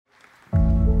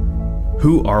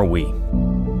Who are we?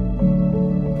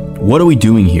 What are we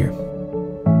doing here?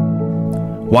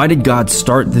 Why did God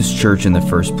start this church in the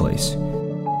first place?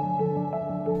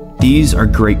 These are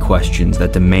great questions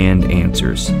that demand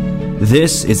answers.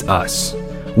 This is us.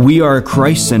 We are a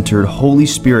Christ-centered, Holy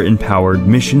Spirit-empowered,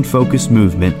 mission-focused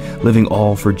movement living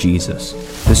all for Jesus.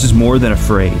 This is more than a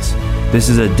phrase. This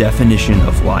is a definition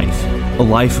of life. A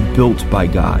life built by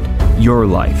God. Your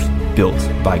life built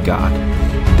by God.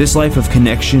 This life of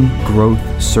connection, growth,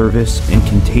 service, and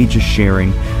contagious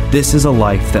sharing, this is a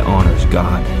life that honors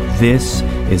God. This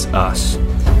is us.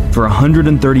 For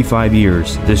 135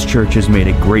 years, this church has made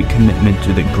a great commitment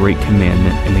to the Great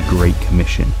Commandment and the Great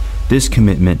Commission. This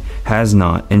commitment has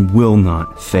not and will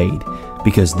not fade,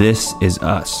 because this is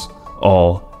us,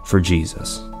 all for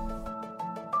Jesus.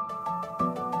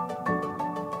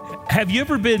 Have you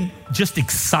ever been just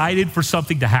excited for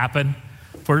something to happen?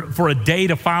 For a day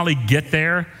to finally get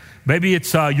there? Maybe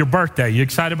it's your birthday. You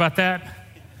excited about that?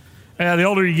 The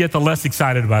older you get, the less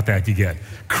excited about that you get.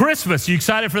 Christmas, you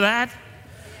excited for that?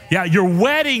 Yeah, your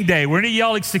wedding day. Were any of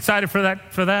y'all excited for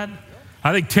that?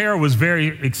 I think Tara was very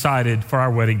excited for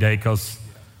our wedding day because,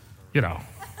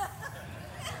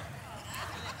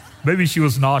 maybe she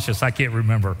was nauseous. I can't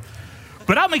remember.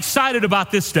 But I'm excited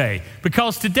about this day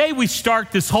because today we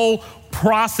start this whole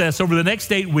process over the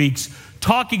next 8 weeks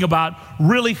talking about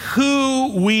really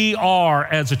who we are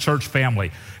as a church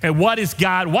family and why has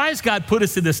God put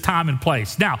us in this time and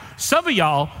place. Now, some of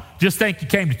y'all just think you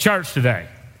came to church today.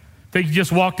 Think you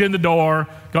just walked in the door,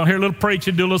 gonna hear a little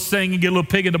preaching, do a little singing, get a little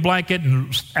pig in the blanket,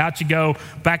 and out you go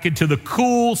back into the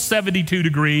cool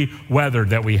 72-degree weather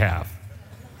that we have.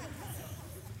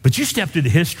 But you stepped into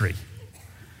history.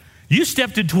 You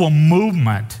stepped into a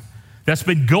movement that's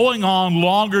been going on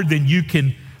longer than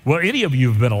any of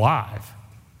you have been alive.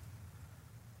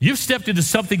 You've stepped into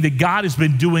something that God has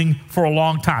been doing for a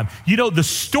long time. The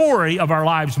story of our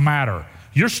lives matter.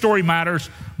 Your story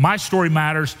matters. My story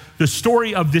matters. The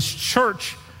story of this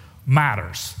church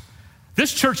matters.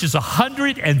 This church is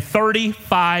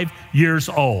 135 years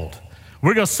old.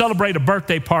 We're going to celebrate a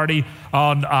birthday party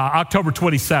on October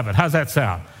 27th. How's that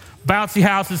sound? Bouncy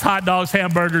houses, hot dogs,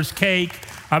 hamburgers, cake.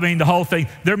 The whole thing.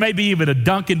 There may be even a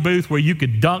Dunkin' booth where you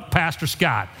could dunk Pastor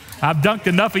Scott. I've dunked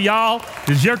enough of y'all.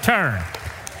 It's your turn.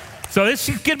 So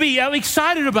I'm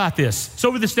excited about this. It's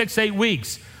over this next 8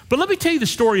 weeks. But let me tell you the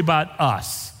story about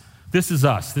us. This is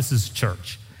us. This is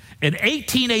church. In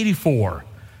 1884,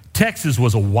 Texas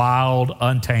was a wild,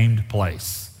 untamed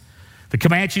place. The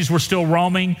Comanches were still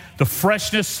roaming. The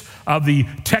freshness of the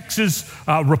Texas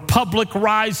Republic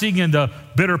rising and the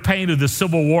bitter pain of the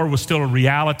Civil War was still a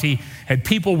reality. And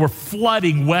people were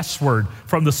flooding westward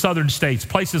from the southern states,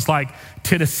 places like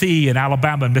Tennessee and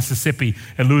Alabama and Mississippi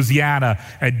and Louisiana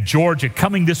and Georgia,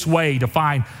 coming this way to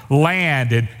find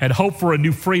land and hope for a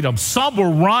new freedom. Some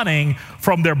were running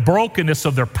from their brokenness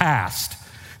of their past.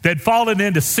 They'd fallen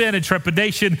into sin and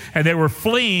trepidation, and they were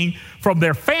fleeing from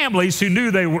their families who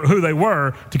knew who they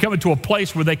were to come into a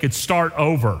place where they could start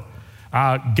over.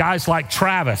 Guys like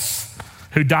Travis,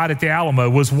 who died at the Alamo,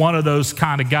 was one of those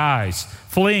kind of guys,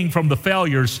 fleeing from the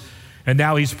failures, and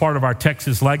now he's part of our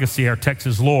Texas legacy, our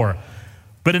Texas lore.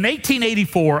 But in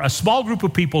 1884, a small group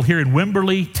of people here in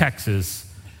Wimberley, Texas,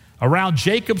 around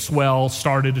Jacob's Well,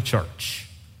 started a church.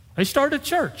 They started a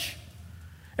church.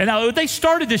 And now they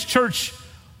started this church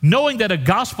knowing that a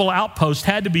gospel outpost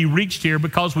had to be reached here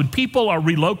because when people are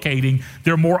relocating,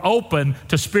 they're more open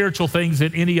to spiritual things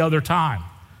than any other time.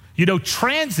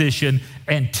 Transition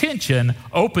and tension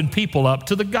open people up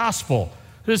to the gospel.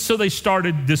 So they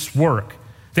started this work.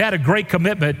 They had a great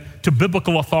commitment to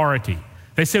biblical authority.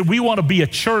 They said, we want to be a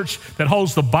church that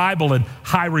holds the Bible in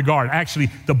high regard. Actually,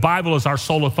 the Bible is our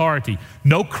sole authority.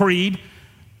 No creed,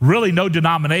 really no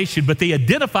denomination, but they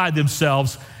identified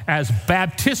themselves as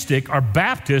Baptistic or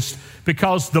Baptist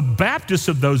because the Baptists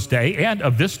of those days and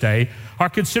of this day are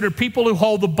considered people who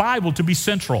hold the Bible to be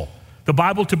central, the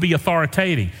Bible to be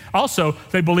authoritative. Also,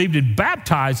 they believed in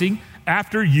baptizing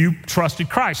after you trusted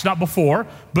Christ, not before,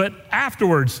 but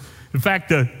afterwards. In fact,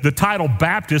 the title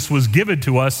Baptist was given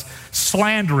to us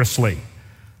slanderously.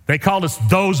 They called us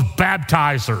those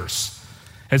baptizers.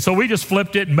 And so we just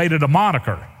flipped it and made it a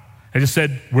moniker. They just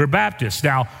said, we're Baptists.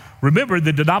 Now, remember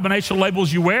the denominational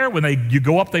labels you wear, when you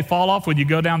go up, they fall off. When you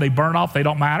go down, they burn off. They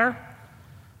don't matter.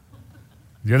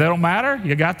 Yeah, they don't matter.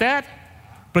 You got that?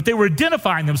 But they were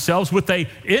identifying themselves with an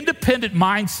independent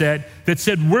mindset that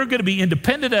said, we're going to be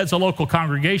independent as a local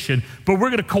congregation, but we're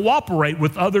going to cooperate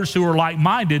with others who are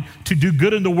like-minded to do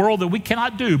good in the world that we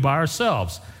cannot do by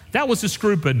ourselves. That was this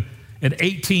group in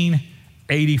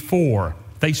 1884.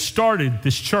 They started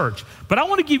this church. But I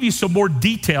want to give you some more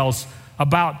details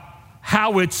about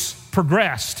how it's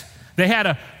progressed. They had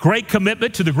a great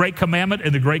commitment to the Great Commandment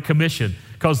and the Great Commission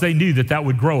because they knew that that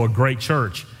would grow a great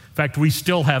church. In fact, we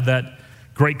still have that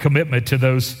great commitment to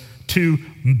those two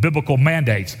biblical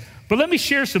mandates. But let me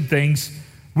share some things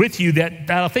with you that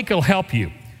I think will help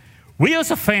you. We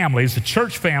as a family, as a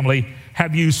church family,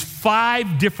 have used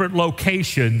 5 different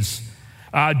locations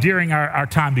during our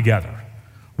time together.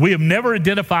 We have never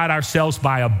identified ourselves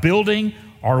by a building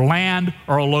or land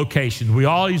or a location. We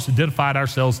always identified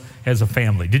ourselves as a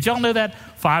family. Did y'all know that?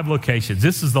 5 locations.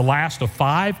 This is the last of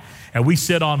 5, and we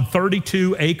sit on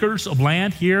 32 acres of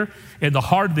land here in the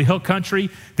heart of the hill country,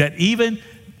 that even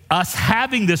us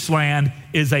having this land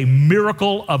is a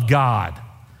miracle of God.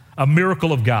 A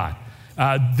miracle of God.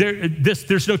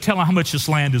 There's no telling how much this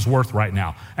land is worth right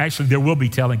now. Actually, there will be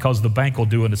telling because the bank will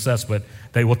do an assessment.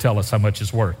 They will tell us how much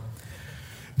it's worth.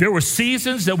 There were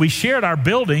seasons that we shared our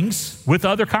buildings with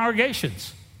other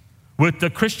congregations, with the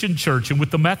Christian church and with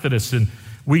the Methodists, and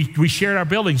we shared our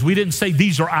buildings. We didn't say,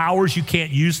 these are ours, you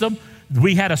can't use them.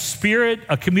 We had a spirit,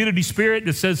 a community spirit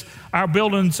that says our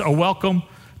buildings are welcome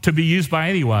to be used by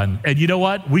anyone. And you know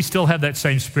what? We still have that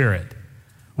same spirit.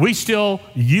 We still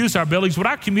use our buildings. When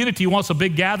our community wants a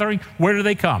big gathering, where do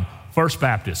they come? First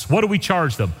Baptist. What do we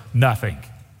charge them? Nothing.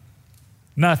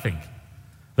 Nothing.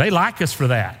 They like us for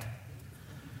that.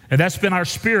 And that's been our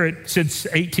spirit since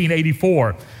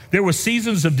 1884. There were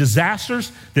seasons of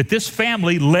disasters that this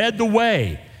family led the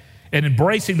way in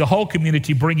embracing the whole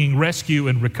community, bringing rescue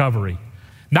and recovery.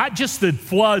 Not just the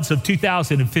floods of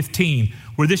 2015,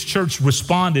 where this church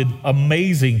responded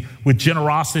amazing with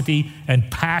generosity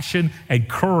and passion and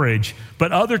courage,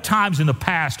 but other times in the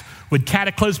past when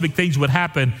cataclysmic things would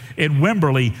happen in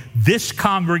Wimberley, this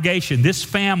congregation, this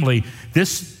family,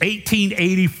 this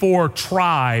 1884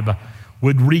 tribe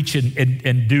would reach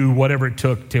and do whatever it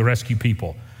took to rescue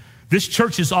people. This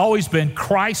church has always been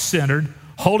Christ-centered,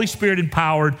 Holy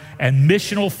Spirit-empowered, and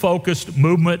missional-focused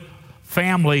movement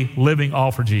family living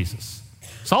all for Jesus.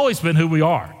 It's always been who we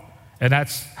are, and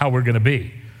that's how we're going to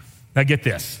be. Now get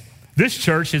this. This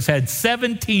church has had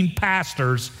 17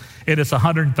 pastors in its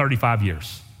 135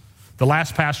 years. The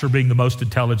last pastor being the most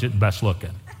intelligent and best looking.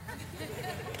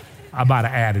 I might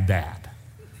have added that.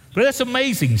 But that's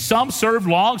amazing. Some served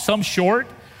long, some short.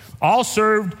 All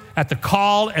served at the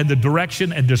call and the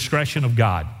direction and discretion of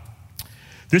God.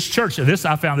 This church,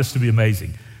 I found this to be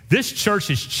amazing. This church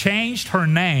has changed her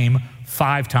name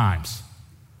 5 times.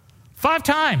 5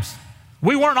 times.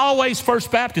 We weren't always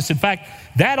First Baptist. In fact,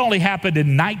 that only happened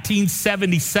in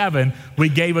 1977. We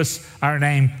gave us our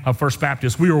name of First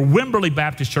Baptist. We were Wimberley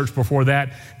Baptist Church before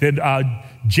that. Then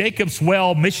Jacob's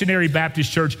Well Missionary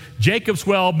Baptist Church, Jacob's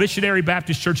Well Missionary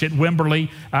Baptist Church at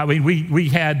Wimberley. We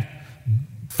had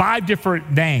 5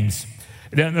 different names.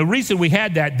 And the reason we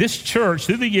had that, this church,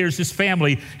 through the years, this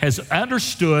family has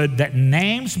understood that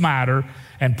names matter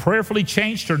and prayerfully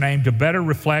changed her name to better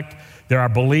reflect our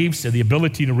beliefs and the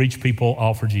ability to reach people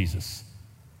all for Jesus.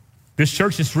 This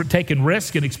church has taken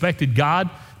risk and expected God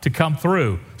to come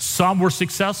through. Some were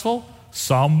successful,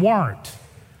 some weren't.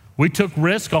 We took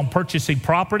risk on purchasing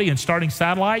property and starting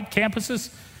satellite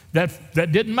campuses that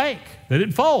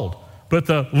didn't fold. But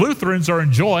the Lutherans are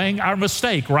enjoying our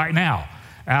mistake right now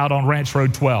out on Ranch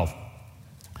Road 12.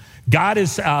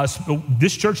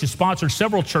 This church has sponsored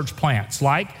several church plants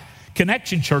like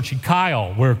Connection Church in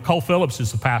Kyle, where Cole Phillips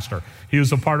is the pastor. He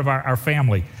was a part of our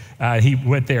family. He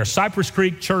went there. Cypress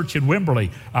Creek Church in Wimberley.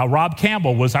 Rob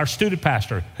Campbell was our student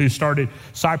pastor who started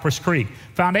Cypress Creek.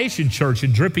 Foundation Church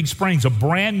in Dripping Springs, a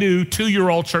brand new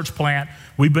 2-year-old church plant.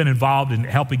 We've been involved in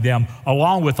helping them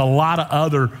along with a lot of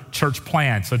other church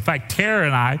plants. In fact, Tara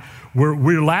and I,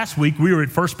 last week we were at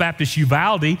First Baptist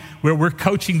Uvalde, where we're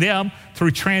coaching them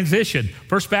through transition.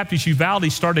 First Baptist Uvalde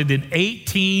started in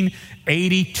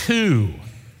 1882.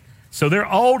 So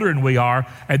they're older than we are,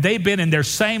 and they've been in their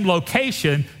same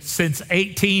location since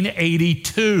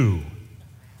 1882.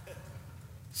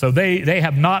 So they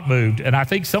have not moved, and I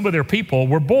think some of their people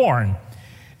were born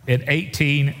in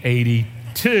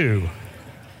 1882.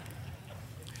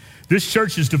 This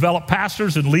church has developed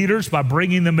pastors and leaders by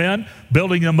bringing them in,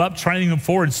 building them up, training them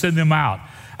forward, and sending them out.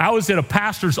 I was at a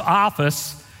pastor's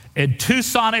office in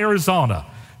Tucson, Arizona.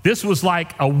 This was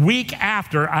like a week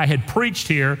after I had preached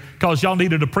here, because y'all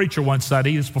needed a preacher one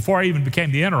Sunday. It's before I even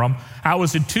became the interim. I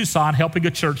was in Tucson helping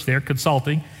a church there,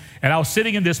 consulting, and I was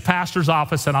sitting in this pastor's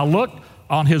office, and I looked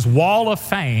on his wall of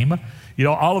fame. You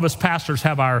know, all of us pastors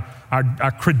have our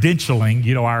credentialing,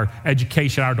 you know, our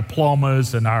education, our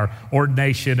diplomas, and our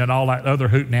ordination, and all that other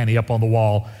hootenanny up on the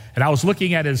wall. And I was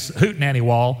looking at his hootenanny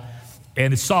wall,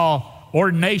 and it saw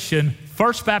ordination,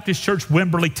 First Baptist Church,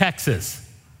 Wimberley, Texas.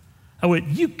 I went,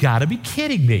 you gotta be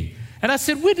kidding me. And I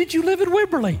said, when did you live in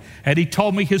Wimberley? And he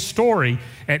told me his story.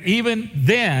 And even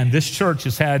then, this church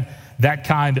has had that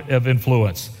kind of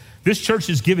influence. This church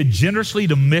has given generously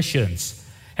to missions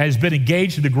and has been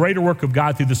engaged in the greater work of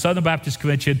God through the Southern Baptist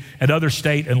Convention and other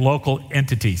state and local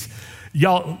entities.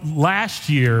 Y'all, last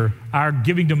year, our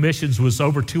giving to missions was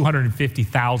over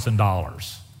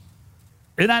 $250,000.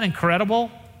 Isn't that incredible?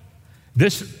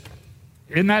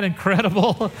 Isn't that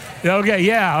incredible? Okay,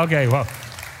 yeah, okay, well.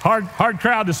 Hard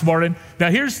crowd this morning. Now,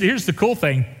 here's the cool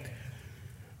thing.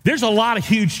 There's a lot of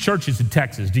huge churches in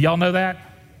Texas. Do y'all know that?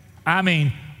 I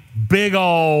mean, big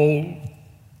old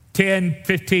 10,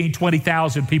 15,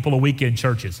 20,000 people a weekend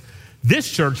churches.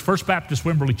 This church, First Baptist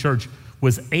Wimberley Church,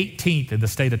 was 18th in the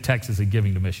state of Texas in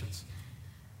giving to missions.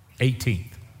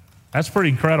 18th. That's pretty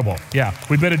incredible. Yeah,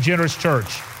 we've been a generous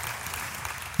church.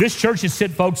 This church has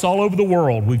sent folks all over the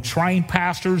world. We've trained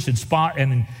pastors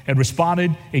and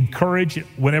responded, encouraged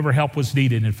whenever help was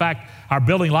needed. In fact, our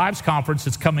Building Lives Conference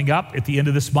is coming up at the end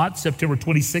of this month, September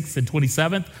 26th and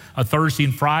 27th, a Thursday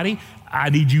and Friday. I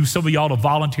need some of y'all to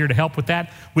volunteer to help with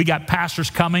that. We got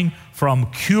pastors coming from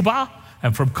Cuba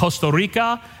and from Costa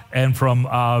Rica and from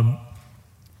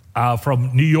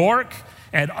New York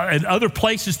and other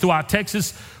places throughout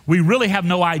Texas. We really have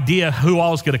no idea who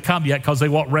all is going to come yet because they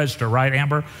won't register, right,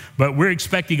 Amber? But we're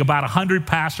expecting about 100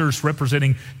 pastors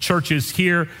representing churches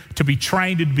here to be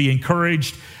trained and to be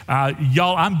encouraged.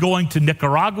 Y'all, I'm going to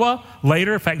Nicaragua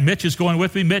later. In fact, Mitch is going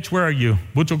with me. Mitch, where are you?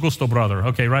 Mucho gusto, brother.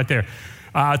 Okay, right there.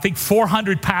 I think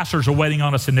 400 pastors are waiting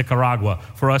on us in Nicaragua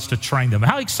for us to train them.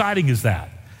 How exciting is that?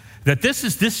 That this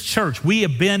is this church. We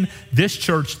have been this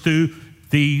church through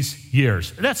these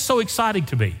years. That's so exciting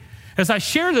to me. As I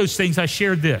share those things, I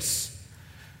share this,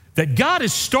 that God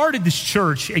has started this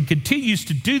church and continues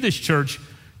to do this church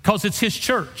because it's his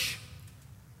church.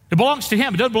 It belongs to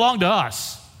him. It doesn't belong to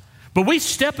us. But we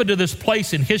step into this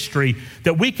place in history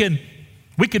that we can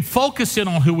focus in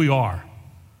on who we are.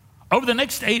 Over the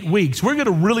next 8 weeks, we're going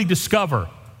to really discover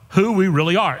who we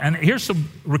really are. And here's some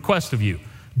requests of you.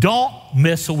 Don't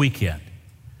miss a weekend.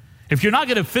 If you're not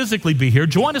going to physically be here,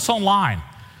 join us online.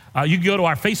 You can go to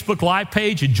our Facebook Live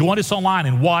page and join us online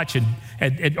and watch,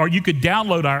 or you could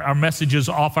download our messages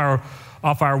off our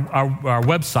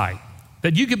website.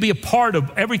 That you could be a part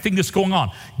of everything that's going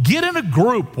on. Get in a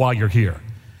group while you're here.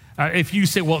 If you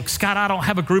say, well, Scott, I don't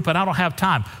have a group and I don't have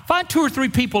time, find 2 or 3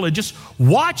 people and just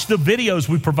watch the videos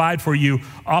we provide for you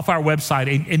off our website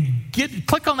and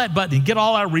click on that button and get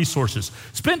all our resources.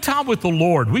 Spend time with the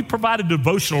Lord. We provided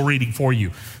devotional reading for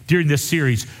you during this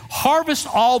series. Harvest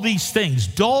all these things.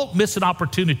 Don't miss an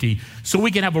opportunity so we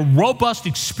can have a robust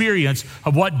experience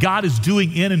of what God is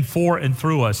doing in and for and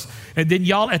through us. And then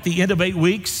y'all, at the end of 8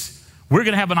 weeks, we're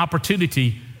going to have an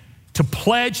opportunity to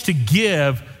pledge to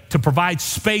give to provide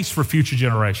space for future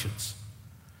generations.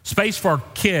 Space for our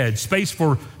kids, space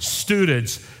for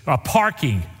students,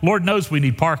 parking. Lord knows we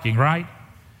need parking, right?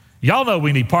 Y'all know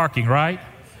we need parking, right?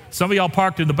 Some of y'all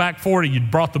parked in the back 40, you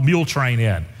brought the mule train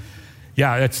in.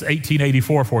 Yeah, that's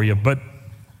 1884 for you. But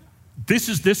this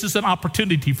is an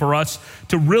opportunity for us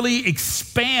to really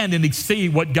expand and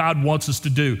exceed what God wants us to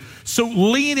do. So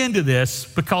lean into this,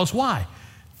 because why?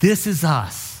 This is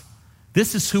us.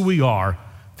 This is who we are.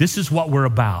 This is what we're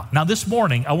about. Now, this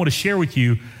morning, I want to share with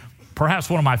you perhaps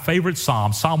one of my favorite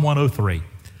Psalms, Psalm 103.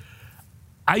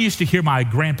 I used to hear my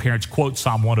grandparents quote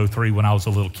Psalm 103 when I was a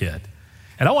little kid.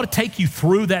 And I want to take you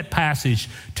through that passage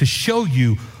to show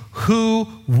you who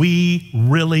we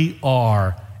really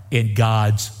are in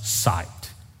God's sight.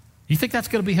 You think that's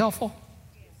going to be helpful?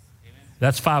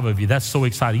 That's 5 of you. That's so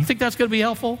exciting. You think that's going to be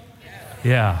helpful?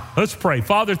 Yeah. Let's pray.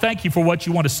 Father, thank you for what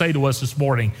you want to say to us this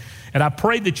morning. And I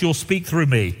pray that you'll speak through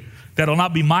me, that it'll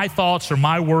not be my thoughts or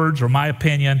my words or my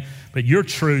opinion, but your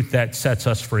truth that sets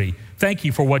us free. Thank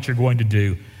you for what you're going to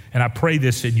do. And I pray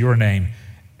this in your name.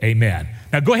 Amen.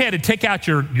 Now go ahead and take out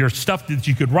your stuff that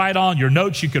you could write on, your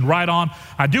notes you could write on.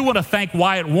 I do want to thank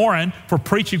Wyatt Warren for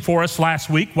preaching for us last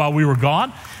week while we were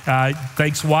gone.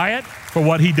 Thanks, Wyatt, for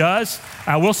what he does.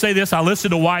 I will say this, I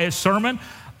listened to Wyatt's sermon.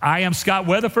 I am Scott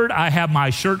Weatherford. I have my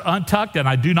shirt untucked and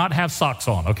I do not have socks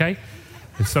on, okay?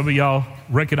 And some of y'all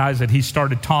recognize that he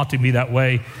started taunting me that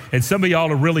way. And some of y'all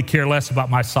will really care less about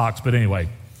my socks. But anyway,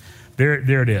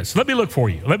 there it is. Let me look for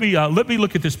you. Let me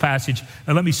look at this passage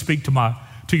and let me speak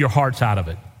to your hearts out of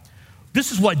it.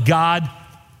 This is look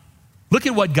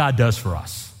at what God does for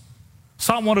us.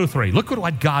 Psalm 103, look at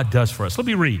what God does for us. Let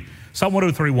me read Psalm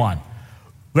 103:1.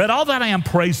 Let all that I am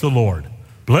praise the Lord.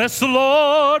 Bless the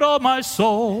Lord, oh my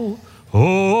soul,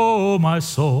 oh my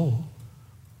soul.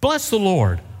 Bless the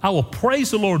Lord. I will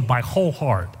praise the Lord with my whole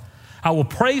heart. I will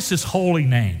praise his holy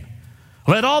name.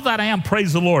 Let all that I am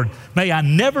praise the Lord. May I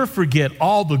never forget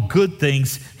all the good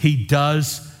things he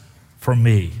does for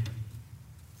me.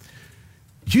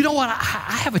 You know what? I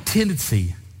have a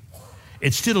tendency,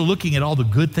 instead of looking at all the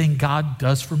good thing God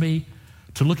does for me,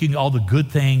 to looking at all the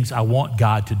good things I want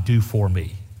God to do for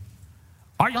me.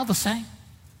 Aren't y'all the same?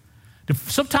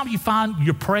 Sometimes you find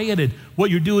you're praying and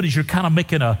what you're doing is you're kind of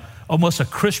making almost a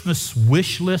Christmas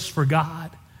wish list for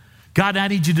God. God, I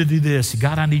need you to do this.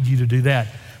 God, I need you to do that.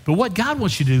 But what God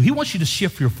wants you to do, he wants you to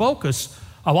shift your focus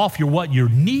off what your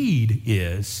need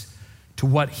is to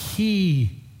what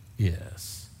he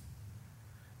is.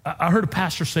 I heard a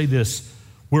pastor say this: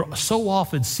 we're so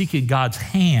often seeking God's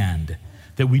hand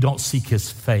that we don't seek his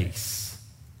face.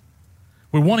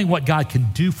 We're wanting what God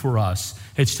can do for us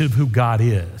instead of who God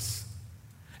is.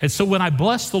 And so when I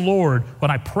bless the Lord, when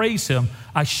I praise him,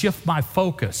 I shift my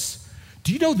focus.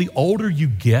 Do you know the older you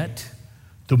get,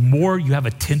 the more you have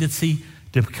a tendency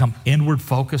to become inward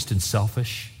focused and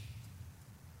selfish?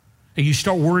 And you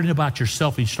start worrying about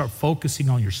yourself and you start focusing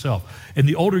on yourself. And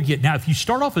the older you get, now if you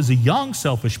start off as a young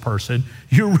selfish person,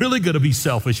 you're really going to be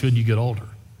selfish when you get older.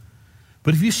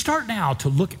 But if you start now to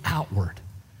look outward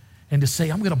and to say,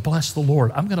 I'm going to bless the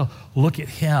Lord, I'm going to look at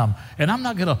him, and I'm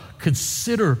not going to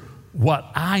consider what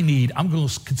I need, I'm going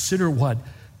to consider what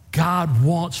God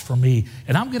wants for me.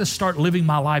 And I'm going to start living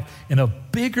my life in a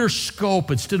bigger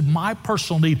scope. Instead of my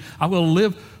personal need, I will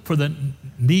live for the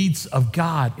needs of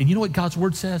God. And you know what God's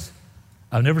word says?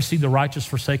 I've never seen the righteous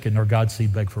forsaken nor God's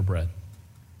seed beg for bread.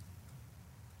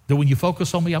 That when you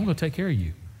focus on me, I'm going to take care of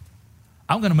you.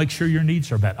 I'm going to make sure your needs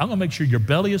are met. I'm going to make sure your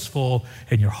belly is full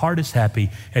and your heart is happy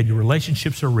and your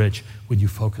relationships are rich when you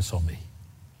focus on me.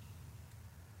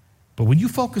 But when you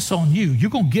focus on you, you're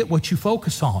going to get what you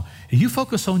focus on. If you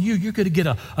focus on you, you're going to get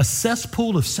a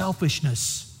cesspool of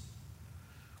selfishness.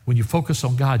 When you focus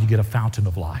on God, you get a fountain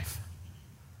of life.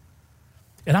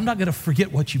 And I'm not going to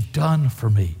forget what you've done for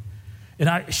me. And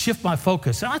I shift my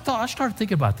focus. And I started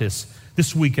thinking about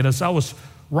this week. And as I was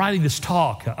writing this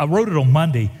talk, I wrote it on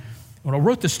Monday. When I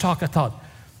wrote this talk, I thought,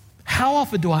 how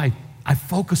often do I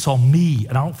focus on me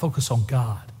and I don't focus on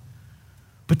God?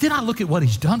 But then I look at what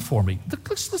he's done for me.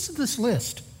 Let's listen to this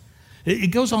list.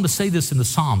 It goes on to say this in the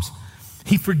Psalms.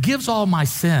 He forgives all my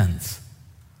sins.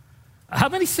 How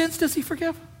many sins does he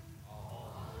forgive?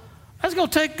 That's going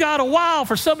to take God a while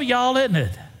for some of y'all, isn't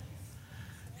it?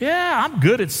 Yeah, I'm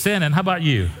good at sinning. How about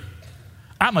you?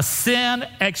 I'm a sin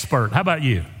expert. How about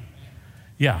you?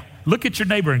 Yeah. Look at your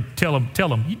neighbor and tell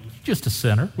him, you're just a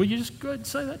sinner. Will you just go ahead and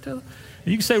say that to him?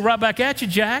 You can say right back at you,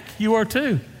 Jack. You are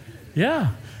too.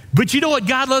 Yeah. But you know what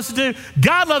God loves to do?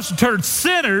 God loves to turn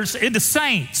sinners into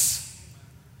saints.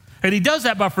 And he does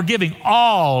that by forgiving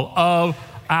all of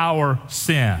our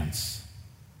sins.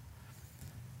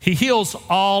 He heals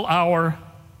all our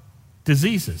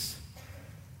diseases.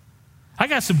 I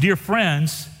got some dear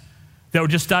friends that were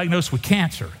just diagnosed with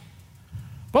cancer.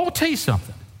 But I'll tell you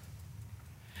something.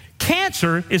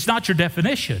 Cancer is not your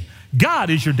definition. God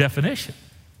is your definition.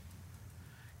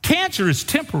 Cancer is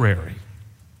temporary.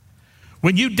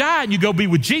 When you die and you go be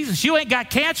with Jesus, you ain't got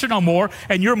cancer no more,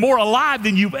 and you're more alive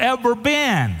than you've ever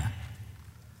been.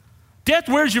 Death,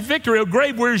 where's your victory? Oh,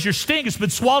 grave, where's your sting? It's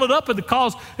been swallowed up in the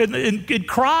cause in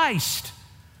Christ.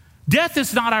 Death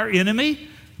is not our enemy.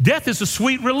 Death is a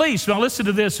sweet release. Now listen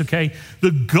to this, okay?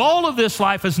 The goal of this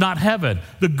life is not heaven.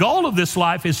 The goal of this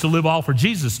life is to live all for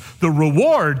Jesus. The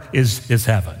reward is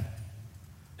heaven.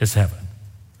 It's heaven.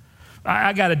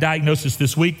 I got a diagnosis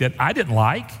this week that I didn't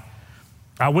like.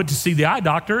 I went to see the eye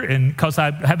doctor, and because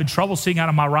I'm having trouble seeing out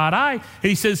of my right eye, and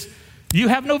he says, you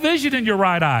have no vision in your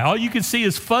right eye. All you can see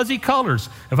is fuzzy colors.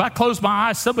 If I close my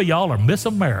eyes, some of y'all are Miss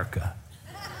America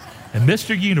and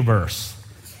Mr. Universe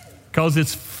because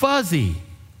it's fuzzy.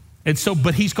 And so,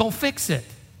 but he's going to fix it.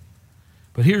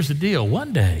 But here's the deal.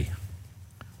 One day,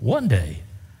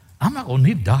 I'm not going to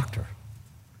need a doctor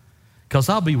because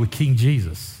I'll be with King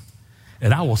Jesus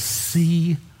and I will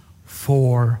see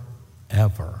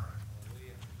forever.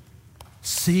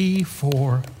 See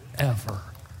forever.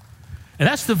 And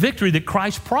that's the victory that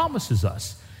Christ promises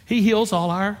us. He heals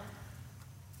all our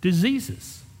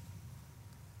diseases.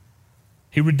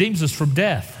 He redeems us from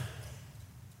death.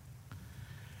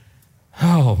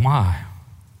 Oh, my.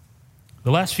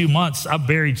 The last few months, I've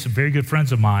buried some very good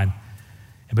friends of mine.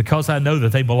 And because I know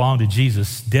that they belong to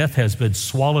Jesus, death has been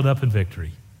swallowed up in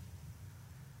victory.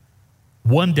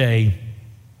 One day,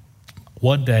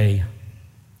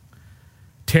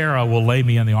 Tara will lay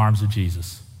me in the arms of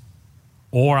Jesus.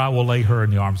 Or I will lay her in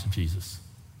the arms of Jesus.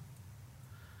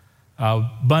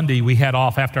 Monday, we had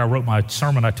off after I wrote my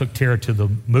sermon. I took Tara to the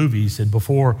movies, and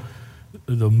before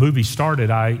the movie started,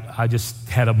 I just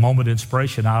had a moment of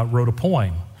inspiration. I wrote a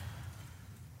poem.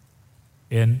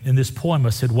 And in this poem, I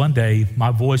said, one day,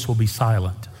 my voice will be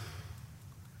silent.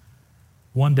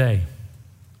 One day.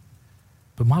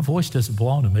 But my voice doesn't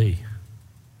belong to me.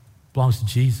 It belongs to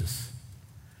Jesus.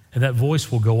 And that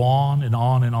voice will go on and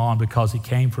on and on because it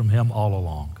came from him all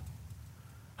along.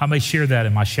 I may share that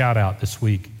in my shout out this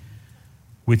week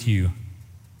with you.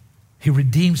 He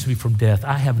redeems me from death.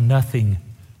 I have nothing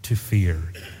to fear.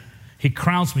 He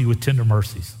crowns me with tender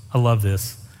mercies. I love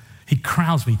this. He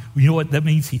crowns me. You know what that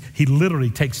means? He literally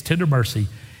takes tender mercy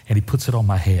and he puts it on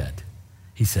my head.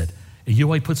 He said, you know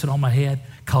why he puts it on my head?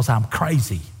 Because I'm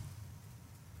crazy.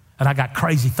 And I got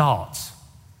crazy thoughts.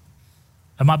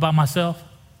 Am I by myself?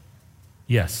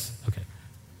 Yes. Okay.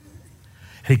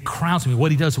 And he crowns me.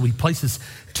 What he does is he places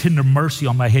tender mercy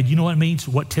on my head. You know what it means?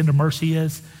 What tender mercy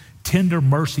is? Tender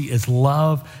mercy is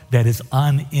love that is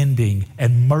unending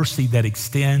and mercy that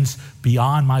extends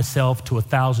beyond myself to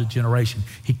 1,000 generations.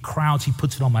 He crowns, he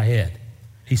puts it on my head.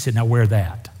 He said, now wear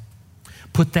that.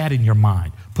 Put that in your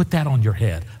mind. Put that on your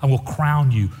head. I will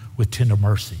crown you with tender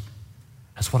mercy.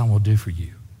 That's what I'm going to do for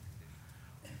you.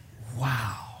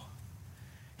 Wow.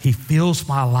 He fills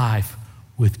my life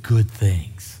with good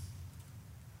things.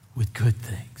 With good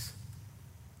things.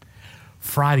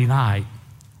 Friday night,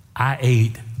 I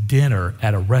ate dinner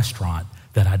at a restaurant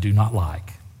that I do not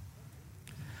like.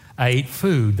 I ate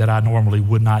food that I normally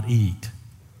would not eat.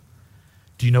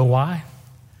 Do you know why?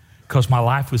 Because my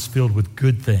life was filled with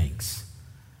good things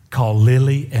called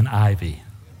Lily and Ivy.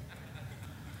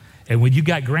 And when you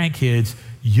got grandkids,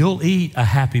 you'll eat a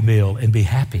Happy Meal and be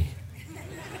happy.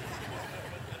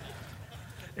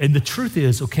 And the truth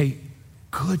is, okay,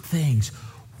 good things.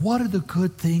 What are the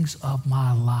good things of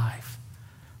my life?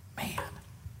 Man,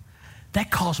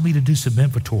 that caused me to do some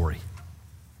inventory.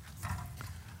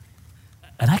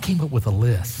 And I came up with a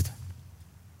list.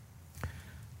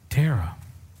 Tara,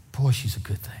 boy, she's a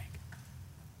good thing.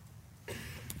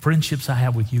 Friendships I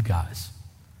have with you guys,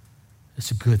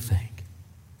 it's a good thing.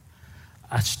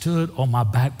 I stood on my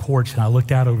back porch and I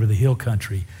looked out over the hill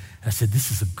country. I said,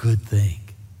 this is a good thing.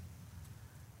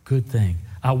 Good thing.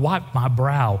 I wiped my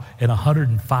brow in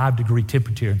 105-degree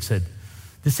temperature and said,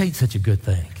 this ain't such a good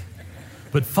thing.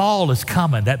 But fall is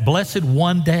coming, that blessed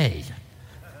one day.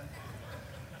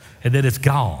 And then it's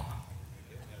gone.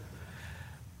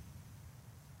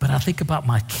 But I think about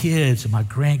my kids and my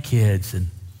grandkids and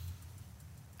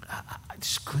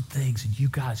just good things, and you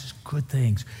guys, just good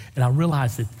things. And I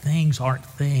realize that things aren't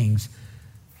things.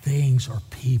 Things are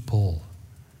people.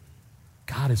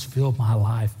 God has filled my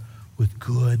life with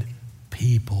good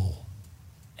people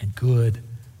and good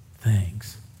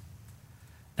things.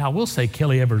 Now, I will say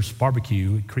Kelly Evers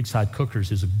Barbecue at Creekside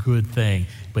Cookers is a good thing,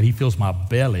 but he fills my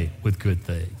belly with good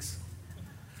things.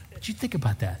 But you think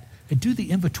about that and do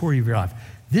the inventory of your life.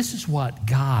 This is what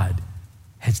God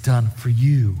has done for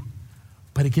you,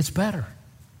 but it gets better.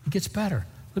 It gets better.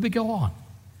 Let me go on.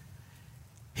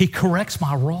 He corrects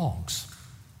my wrongs.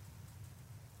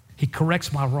 He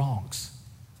corrects my wrongs.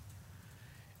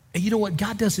 And you know what?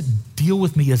 God doesn't deal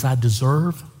with me as I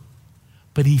deserve,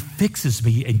 but he fixes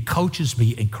me and coaches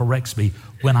me and corrects me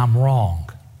when I'm wrong.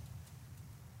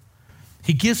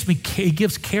 He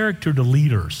gives character to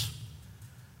leaders,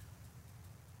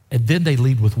 and then they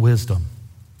lead with wisdom.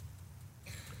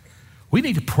 We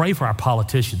need to pray for our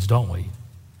politicians, don't we?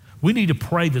 We need to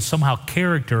pray that somehow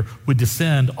character would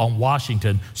descend on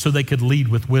Washington so they could lead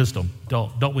with wisdom.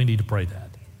 Don't we need to pray that?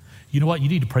 You know what? You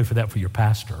need to pray for that for your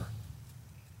pastor.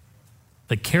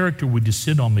 That character would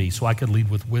descend on me so I could lead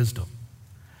with wisdom.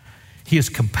 He is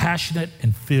compassionate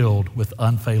and filled with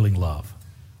unfailing love.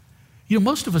 You know,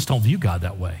 most of us don't view God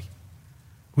that way.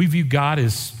 We view God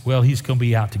as, well, he's going to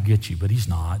be out to get you, but he's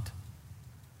not.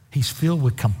 He's filled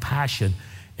with compassion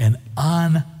and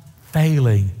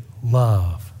unfailing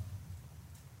love.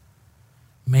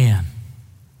 Man,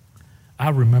 I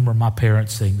remember my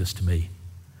parents saying this to me.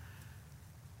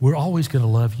 We're always going to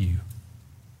love you.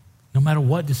 No matter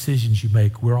what decisions you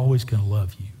make, we're always going to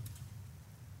love you.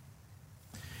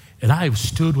 And I have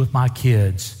stood with my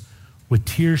kids with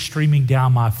tears streaming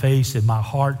down my face and my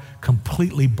heart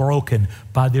completely broken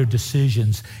by their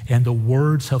decisions, and the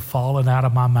words have fallen out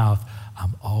of my mouth.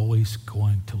 I'm always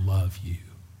going to love you.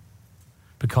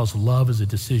 Because love is a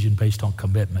decision based on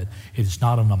commitment. It is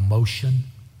not an emotion,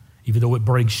 even though it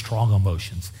brings strong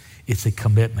emotions. It's a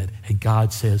commitment. And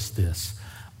God says this,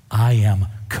 I am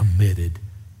committed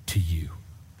to you.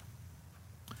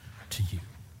 To you.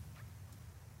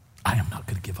 I am not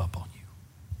going to give up on you.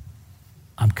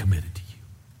 I'm committed to you.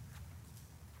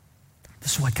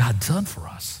 This is what God's done for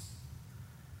us.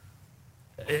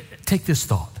 Take this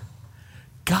thought.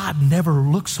 God never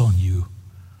looks on you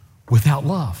without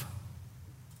love.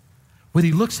 When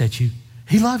he looks at you,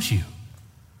 he loves you.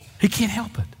 He can't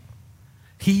help it.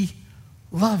 He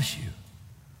loves you.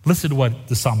 Listen to what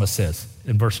the psalmist says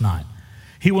in verse 9.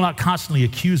 He will not constantly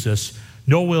accuse us,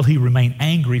 nor will he remain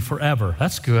angry forever.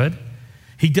 That's good.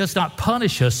 He does not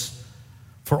punish us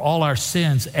for all our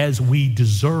sins as we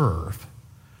deserve.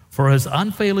 For his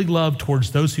unfailing love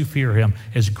towards those who fear him,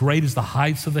 as great as the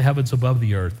heights of the heavens above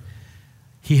the earth,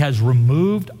 he has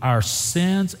removed our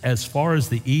sins as far as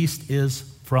the east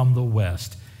is from the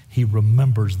west. He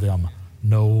remembers them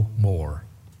no more.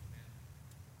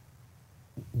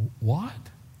 What?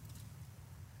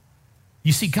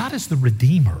 You see, God is the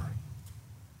Redeemer.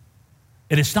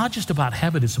 And it's not just about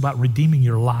heaven, it's about redeeming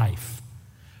your life.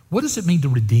 What does it mean to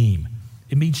redeem?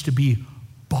 It means to be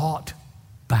bought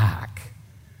back.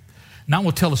 Now I'm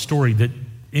going to tell a story that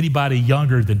anybody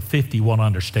younger than 50 won't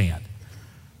understand.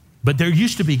 But there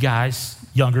used to be guys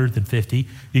younger than 50,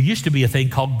 there used to be a thing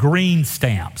called green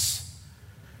stamps.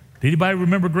 Did anybody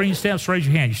remember green stamps? Raise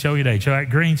your hand, you show your age. All right,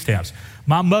 green stamps.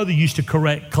 My mother used to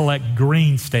collect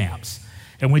green stamps.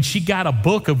 And when she got a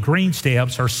book of green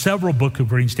stamps or several books of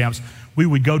green stamps, we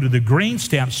would go to the green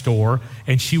stamp store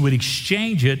and she would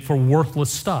exchange it for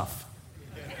worthless stuff.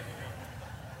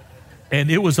 And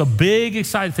it was a big,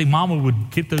 exciting thing. Mama would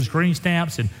keep those green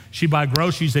stamps, and she'd buy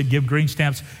groceries, they'd give green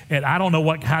stamps. And I don't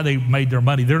know how they made their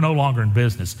money. They're no longer in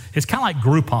business. It's kind of like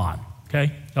Groupon,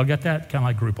 okay? Y'all get that? Kind of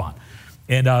like Groupon.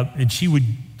 And she would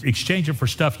exchange it for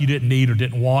stuff you didn't need or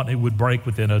didn't want. It would break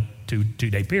within a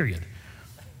two-day period.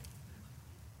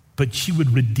 But she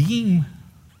would redeem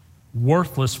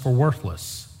worthless for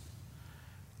worthless.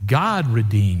 God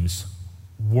redeems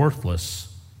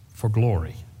worthless for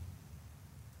glory.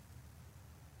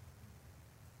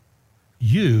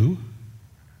 You,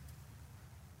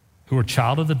 who are a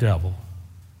child of the devil,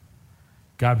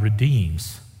 God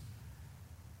redeems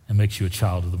and makes you a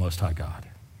child of the Most High God.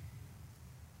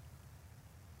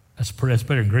 That's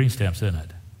better than green stamps, isn't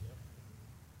it?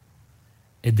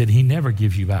 And then he never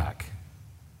gives you back.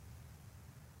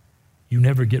 You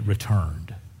never get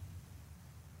returned.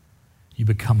 You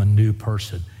become a new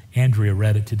person. Andrea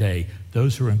read it today.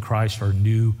 Those who are in Christ are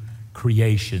new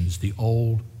creations. The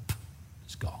old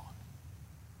is gone.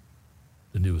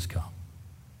 The new has come.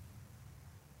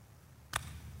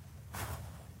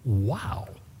 Wow.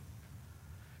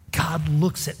 God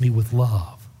looks at me with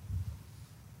love.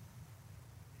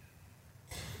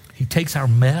 He takes our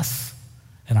mess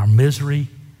and our misery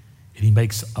and he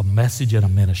makes a message and a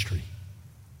ministry.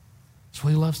 That's what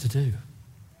he loves to do.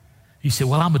 You say,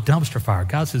 well, I'm a dumpster fire.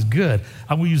 God says, good.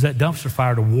 I'm going to use that dumpster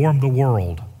fire to warm the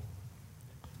world.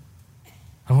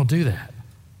 I won't do that.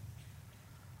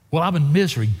 Well, I'm in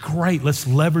misery. Great. Let's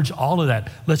leverage all of that.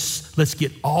 Let's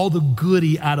get all the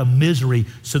goody out of misery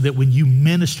so that when you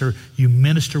minister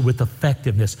with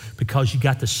effectiveness because you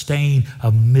got the stain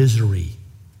of misery.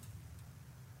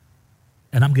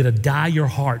 And I'm going to dye your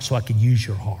heart so I can use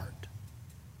your heart.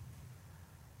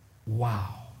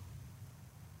 Wow.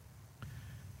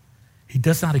 He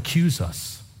does not accuse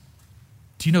us.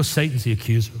 Do you know Satan's the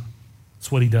accuser?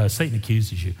 That's what he does. Satan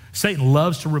accuses you. Satan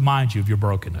loves to remind you of your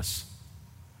brokenness.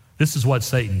 This is what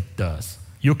Satan does.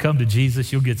 You'll come to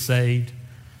Jesus, you'll get saved,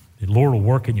 the Lord will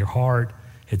work in your heart,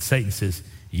 and Satan says,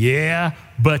 yeah,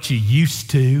 but you used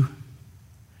to.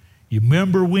 You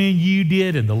remember when you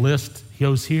did, and the list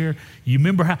goes here. You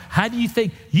remember how do you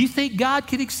think God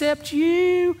can accept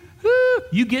you?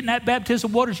 You get in that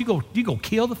baptism waters, you go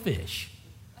kill the fish.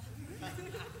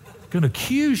 Going to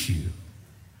accuse you.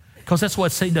 Because that's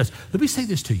what Satan does. Let me say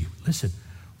this to you. Listen,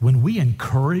 when we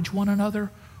encourage one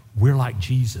another, we're like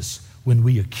Jesus. When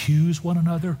we accuse one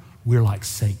another, we're like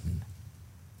Satan.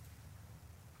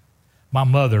 My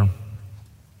mother,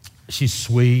 she's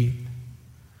sweet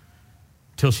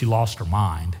till she lost her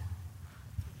mind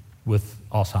with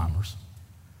Alzheimer's.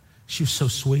 She was so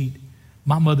sweet.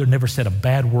 My mother never said a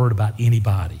bad word about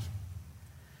anybody.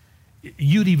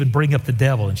 You'd even bring up the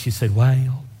devil, and she said,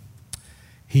 well,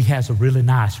 he has a really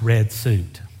nice red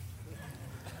suit.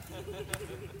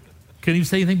 Couldn't even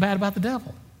say anything bad about the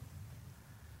devil.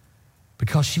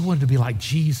 Because she wanted to be like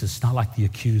Jesus, not like the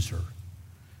accuser.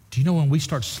 Do you know when we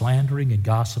start slandering and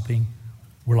gossiping,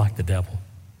 we're like the devil?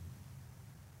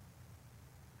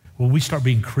 When we start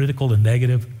being critical and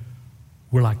negative,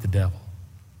 we're like the devil.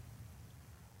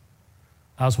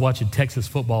 I was watching Texas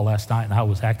football last night and I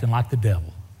was acting like the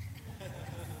devil.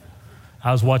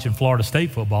 I was watching Florida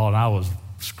State football and I was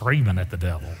screaming at the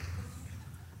devil.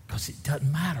 Because it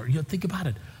doesn't matter. You know, think about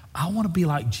it. I want to be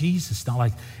like Jesus, not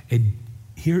like... And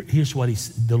here's what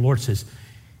the Lord says.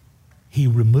 He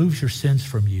removes your sins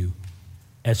from you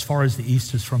as far as the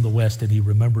east is from the west, and he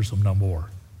remembers them no more.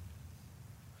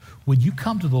 When you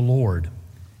come to the Lord,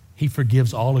 he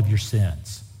forgives all of your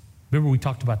sins. Remember we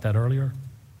talked about that earlier?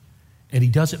 And he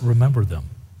doesn't remember them.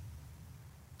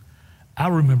 I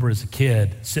remember as a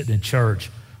kid sitting in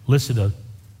church, listening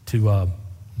to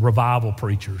revival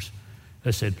preachers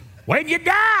that said, when you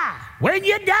die,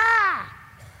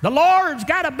 the Lord's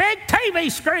got a big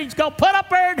TV screen he's going to put up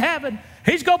there in heaven.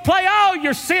 He's going to play all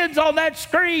your sins on that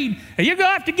screen, and you're going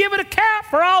to have to give an account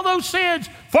for all those sins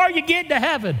before you get to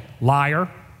heaven. Liar.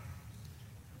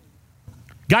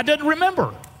 God doesn't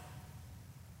remember.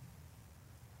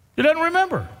 He doesn't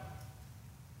remember.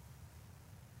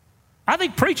 I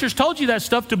think preachers told you that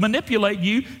stuff to manipulate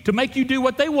you, to make you do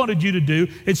what they wanted you to do,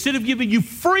 instead of giving you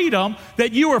freedom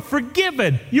that you are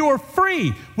forgiven. You are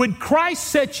free. When Christ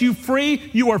sets you free,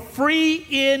 you are free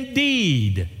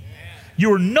indeed.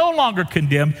 You are no longer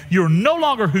condemned. You are no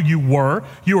longer who you were.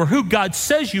 You are who God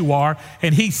says you are,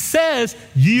 and he says,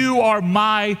 you are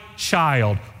my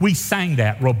child. We sang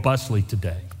that robustly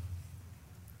today.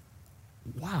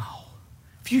 Wow.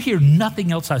 If you hear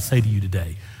nothing else I say to you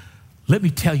today, let me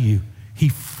tell you, he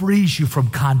frees you from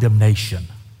condemnation,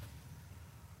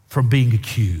 from being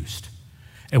accused.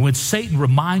 And when Satan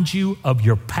reminds you of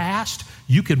your past,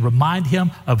 you can remind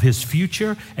him of his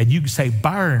future, and you can say,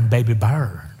 burn, baby,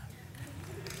 burn.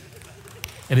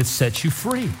 And it sets you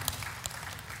free.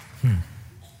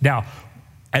 Now,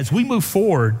 as we move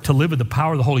forward to live in the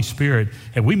power of the Holy Spirit,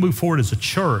 and we move forward as a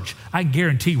church, I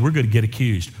guarantee we're going to get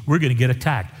accused. We're going to get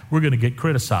attacked. We're going to get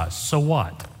criticized. So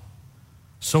what?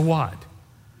 So what?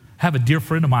 I have a dear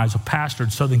friend of mine who's a pastor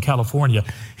in Southern California.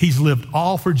 He's lived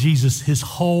all for Jesus his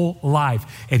whole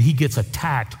life, and he gets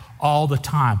attacked all the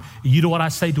time. You know what I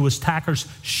say to his attackers?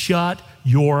 Shut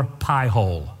your pie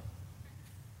hole.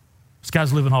 This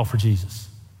guy's living all for Jesus.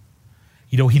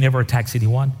 You know, he never attacks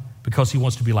anyone because he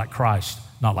wants to be like Christ,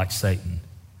 not like Satan.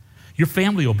 Your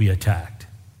family will be attacked.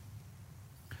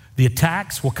 The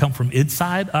attacks will come from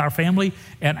inside our family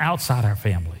and outside our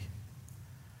family.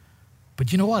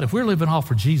 But you know what? If we're living all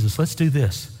for Jesus, let's do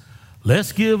this.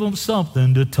 Let's give them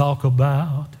something to talk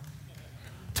about.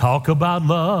 Talk about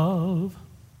love.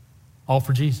 All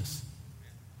for Jesus.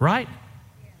 Right?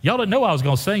 Y'all didn't know I was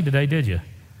going to sing today, did you?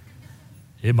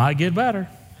 It might get better.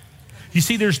 You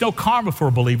see, there's no karma for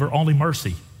a believer, only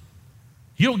mercy.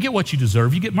 You don't get what you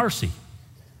deserve, you get mercy.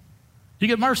 You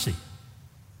get mercy.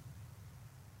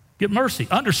 Get mercy.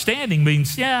 Understanding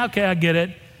means, yeah, okay, I get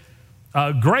it.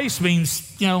 Grace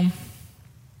means, yeah,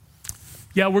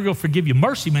 we're going to forgive you.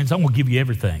 Mercy means I'm going to give you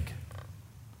everything.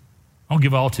 I'm going to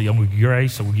give it all to you. I'm going to give you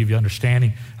grace. I'm going to give you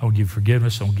understanding. I'm going to give you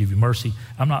forgiveness. I'm going to give you mercy.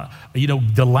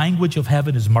 The language of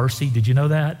heaven is mercy. Did you know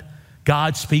that?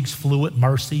 God speaks fluent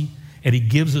mercy, and he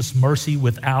gives us mercy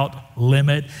without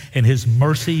limit, and his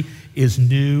mercy is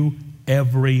new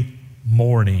every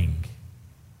morning.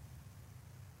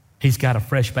 He's got a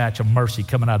fresh batch of mercy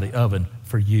coming out of the oven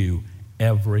for you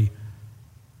every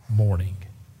morning.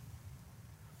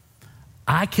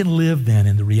 I can live then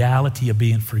in the reality of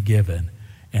being forgiven,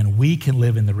 and we can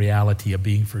live in the reality of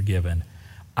being forgiven.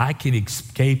 I can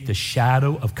escape the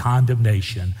shadow of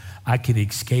condemnation. I can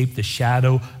escape the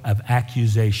shadow of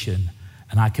accusation,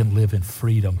 and I can live in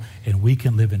freedom, and we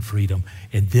can live in freedom.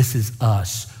 And this is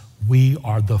us. We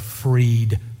are the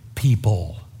freed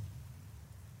people.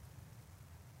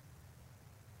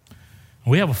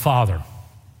 We have a Father,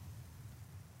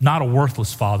 not a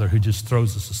worthless Father who just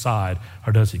throws us aside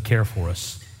or doesn't care for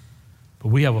us. But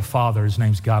we have a Father, his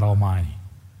name's God Almighty.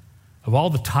 Of all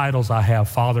the titles I have,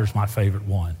 Father's my favorite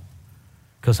one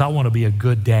because I want to be a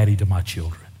good daddy to my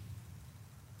children.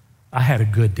 I had a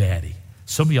good daddy.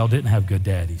 Some of y'all didn't have good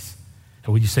daddies.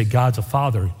 And when you say God's a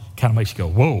father, it kind of makes you go,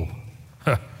 whoa.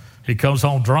 He comes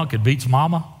home drunk and beats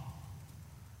mama?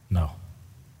 No.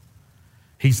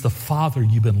 He's the Father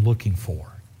you've been looking for.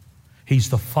 He's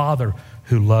the Father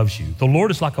who loves you. The Lord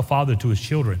is like a father to his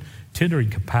children, tender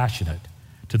and compassionate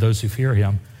to those who fear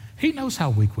him. He knows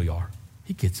how weak we are.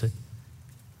 He gets it.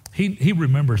 He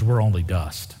remembers we're only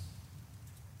dust.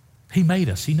 He made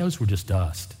us. He knows we're just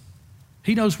dust.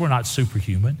 He knows we're not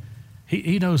superhuman.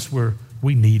 He knows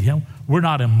we need him. We're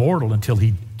not immortal until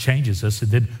he changes us,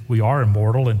 and then we are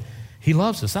immortal, and he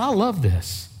loves us. I love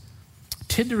this.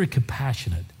 Tender and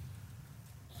compassionate.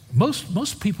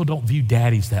 Most people don't view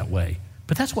daddies that way,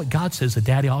 but that's what God says a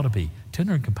daddy ought to be,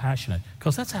 tender and compassionate,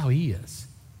 because that's how he is.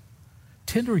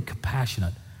 Tender and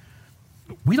compassionate.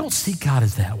 We don't see God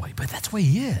as that way, but that's the way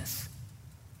he is.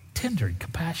 Tender and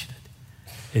compassionate.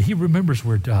 And he remembers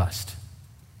we're dust.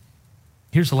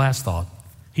 Here's the last thought.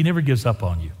 He never gives up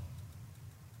on you.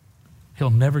 He'll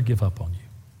never give up on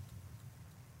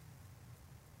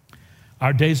you.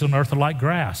 Our days on earth are like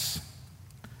grass.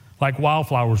 Like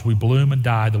wildflowers, we bloom and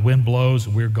die. The wind blows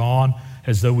and we're gone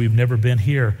as though we've never been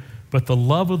here. But the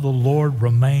love of the Lord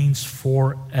remains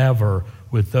forever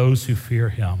with those who fear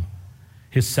him.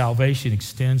 His salvation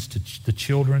extends to the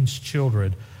children's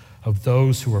children of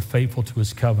those who are faithful to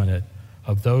his covenant,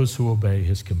 of those who obey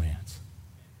his commands.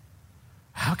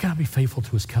 How can I be faithful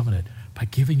to his covenant? By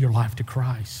giving your life to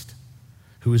Christ,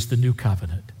 who is the new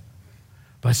covenant.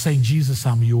 By saying, Jesus,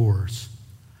 I'm yours.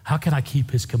 How can I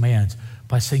keep his commands?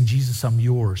 By saying, Jesus, I'm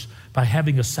yours. By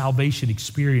having a salvation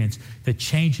experience that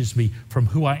changes me from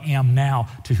who I am now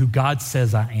to who God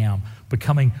says I am.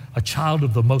 Becoming a child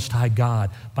of the Most High God.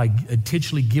 By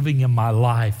intentionally giving him my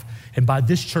life. And by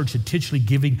this church intentionally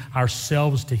giving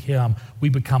ourselves to him, we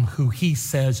become who he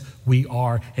says we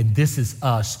are. And this is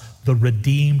us, the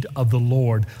redeemed of the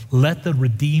Lord. Let the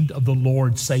redeemed of the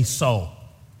Lord say so.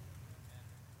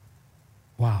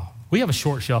 Wow. We have a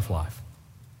short shelf life.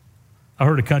 I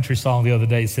heard a country song the other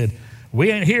day that said,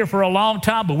 we ain't here for a long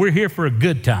time, but we're here for a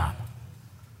good time.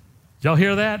 Did y'all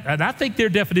hear that? And I think their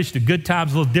definition of good time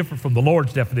is a little different from the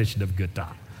Lord's definition of good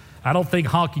time. I don't think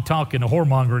honky-tonk and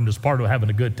whoremongering is part of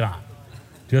having a good time.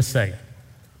 Just saying.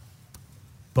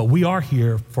 But we are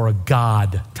here for a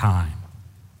God time.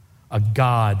 A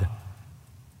God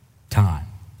time.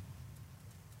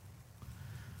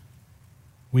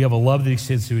 We have a love that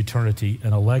extends to eternity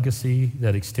and a legacy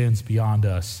that extends beyond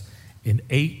us. In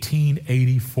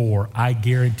 1884, I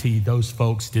guarantee those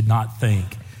folks did not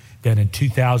think that in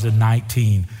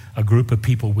 2019, a group of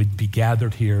people would be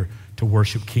gathered here to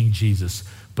worship King Jesus,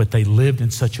 but they lived in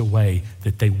such a way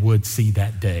that they would see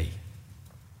that day.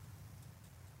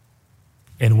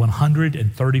 And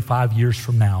 135 years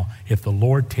from now, if the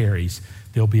Lord tarries,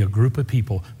 there'll be a group of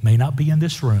people, may not be in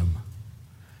this room,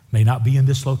 may not be in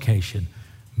this location,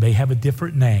 may have a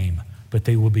different name, but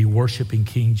they will be worshiping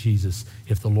King Jesus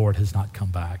if the Lord has not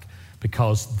come back.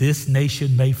 Because this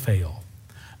nation may fail.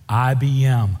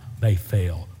 IBM may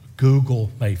fail.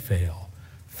 Google may fail.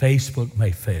 Facebook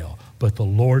may fail. But the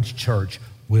Lord's church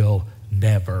will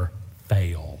never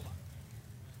fail.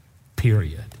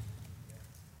 Period.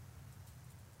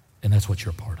 And that's what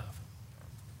you're a part of.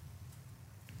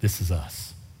 This is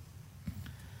us.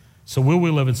 So will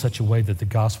we live in such a way that the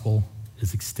gospel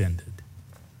is extended?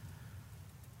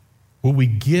 Will we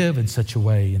give in such a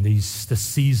way in this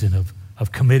season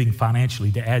of committing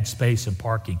financially to add space and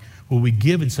parking? Will we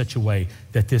give in such a way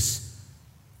that this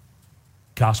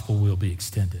gospel will be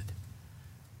extended?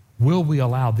 Will we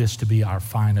allow this to be our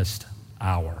finest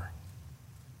hour?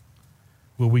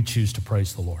 Will we choose to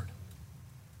praise the Lord?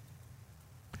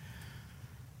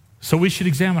 So we should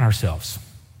examine ourselves.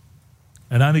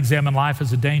 An unexamined life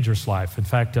is a dangerous life. In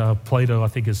fact, Plato, I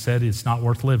think, has said it's not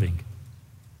worth living.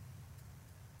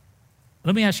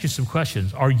 Let me ask you some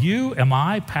questions. Am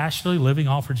I passionately living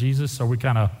all for Jesus? Or are we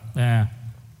kind of,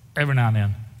 every now and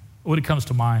then? When it comes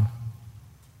to mine,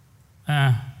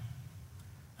 am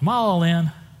I all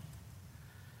in?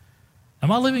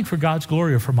 Am I living for God's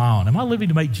glory or for my own? Am I living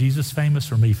to make Jesus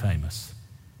famous or me famous?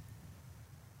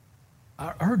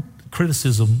 I heard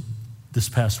criticism this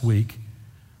past week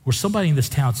where somebody in this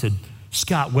town said,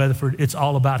 Scott Weatherford, it's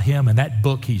all about him and that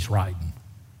book he's writing.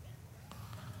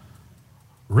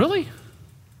 Really?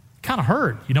 Kind of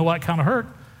hurt. You know why it kind of hurt?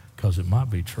 Because it might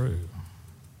be true.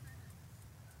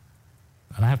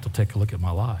 And I have to take a look at my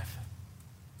life.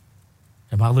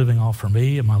 Am I living all for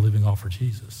me? Am I living all for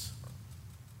Jesus?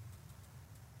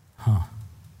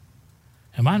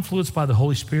 Am I influenced by the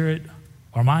Holy Spirit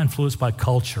or am I influenced by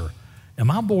culture? Am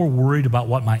I more worried about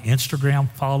what my Instagram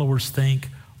followers think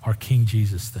or King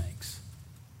Jesus thinks?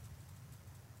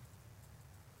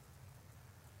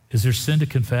 Is there sin to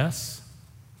confess?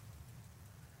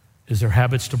 Is there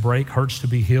habits to break, hurts to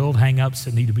be healed, hang-ups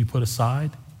that need to be put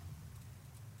aside?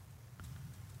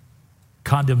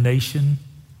 Condemnation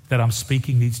that I'm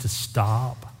speaking needs to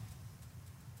stop?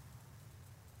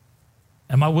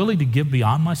 Am I willing to give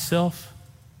beyond myself?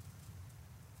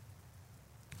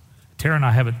 Tara and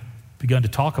I haven't begun to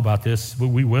talk about this, but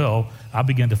we will. I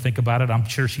began to think about it. I'm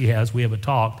sure she has. We haven't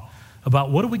talked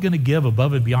about what are we going to give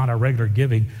above and beyond our regular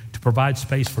giving to provide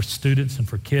space for students and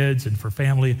for kids and for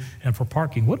family and for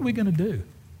parking. What are we going to do?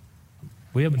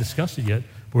 We haven't discussed it yet,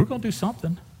 but we're going to do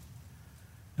something.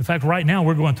 In fact, right now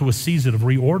we're going through a season of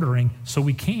reordering so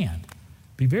we can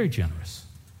be very generous.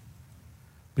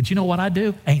 But you know what I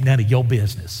do? Ain't none of your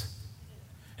business.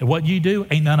 And what you do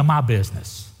ain't none of my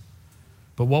business.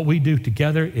 But what we do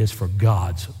together is for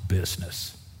God's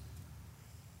business.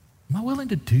 Am I willing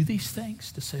to do these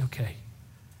things? To say, okay,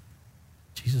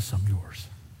 Jesus, I'm yours.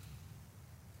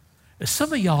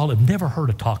 Some of y'all have never heard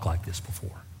a talk like this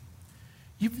before.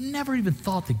 You've never even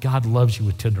thought that God loves you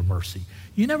with tender mercy.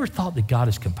 You never thought that God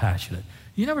is compassionate.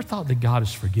 You never thought that God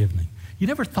is forgiving. You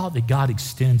never thought that God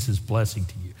extends his blessing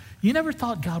to you. You never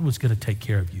thought God was going to take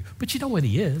care of you. But you know what?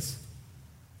 He is.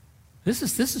 This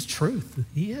is truth.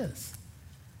 He is.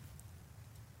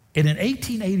 And in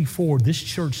 1884, this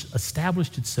church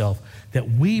established itself that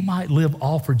we might live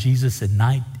all for Jesus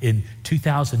in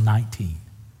 2019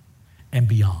 and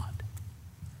beyond.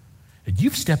 And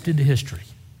you've stepped into history.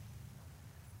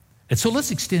 And so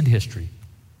let's extend history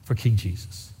for King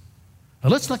Jesus. Now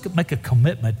let's make a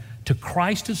commitment to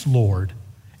Christ as Lord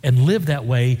and live that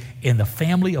way in the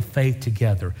family of faith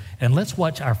together. And let's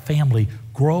watch our family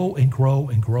grow and grow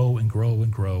and grow and grow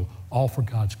and grow, all for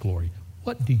God's glory.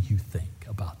 What do you think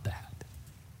about that?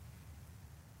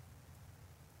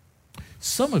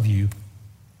 Some of you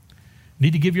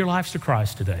need to give your lives to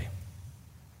Christ today.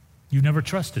 You've never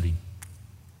trusted him.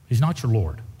 He's not your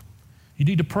Lord. You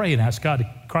need to pray and ask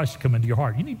Christ to come into your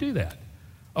heart. You need to do that.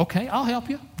 Okay, I'll help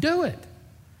you. Do it.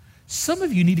 Some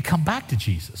of you need to come back to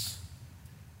Jesus.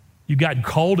 You've gotten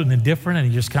cold and indifferent and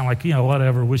you just kind of like,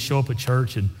 whatever, we'll show up at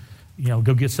church and,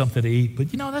 go get something to eat.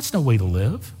 But, that's no way to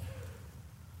live.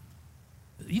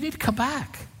 You need to come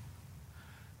back.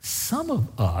 Some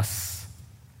of us,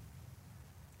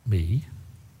 me,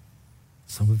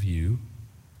 some of you,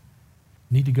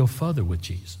 need to go further with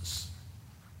Jesus.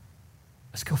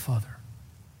 Let's go further.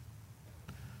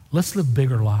 Let's live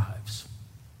bigger lives.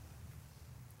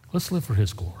 Let's live for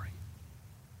his glory.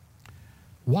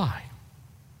 Why?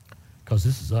 Because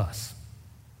this is us.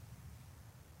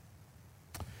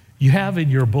 You have in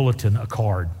your bulletin a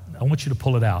card. I want you to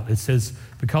pull it out. It says,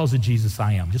 because of Jesus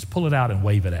I am. Just pull it out and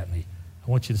wave it at me.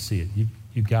 I want you to see it.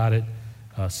 You got it.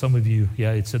 Some of you,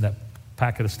 it's in that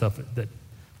packet of stuff, that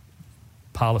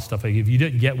pile of stuff. If you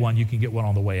didn't get one, you can get one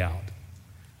on the way out.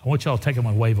 I want y'all to take them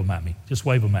and wave them at me. Just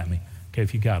wave them at me, okay,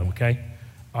 if you got them, okay?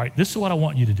 All right, this is what I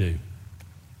want you to do.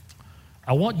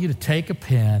 I want you to take a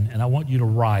pen and I want you to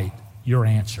write your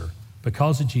answer.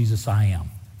 Because of Jesus, I am.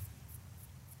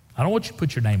 I don't want you to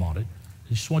put your name on it. I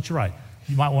just want you to write.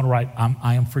 You might want to write,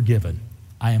 I am forgiven.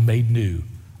 I am made new.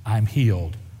 I am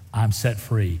healed. I am set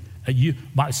free.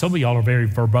 Some of y'all are very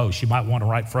verbose. You might want to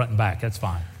write front and back. That's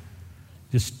fine.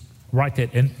 Just write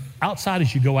that. And outside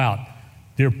as you go out,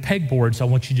 there are pegboards I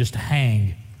want you just to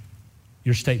hang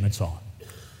your statements on.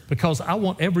 Because I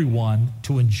want everyone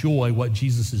to enjoy what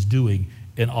Jesus is doing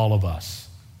in all of us.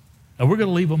 And we're going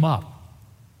to leave them up.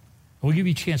 And we'll give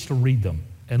you a chance to read them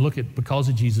and look at, because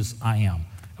of Jesus, I am.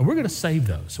 And we're going to save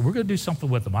those. So we're going to do something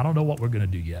with them. I don't know what we're going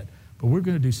to do yet, but we're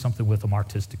going to do something with them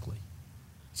artistically.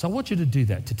 So I want you to do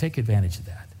that, to take advantage of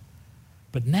that.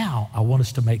 But now I want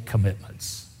us to make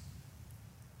commitments.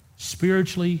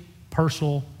 Spiritually,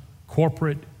 personal,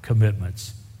 corporate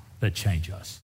commitments that change us.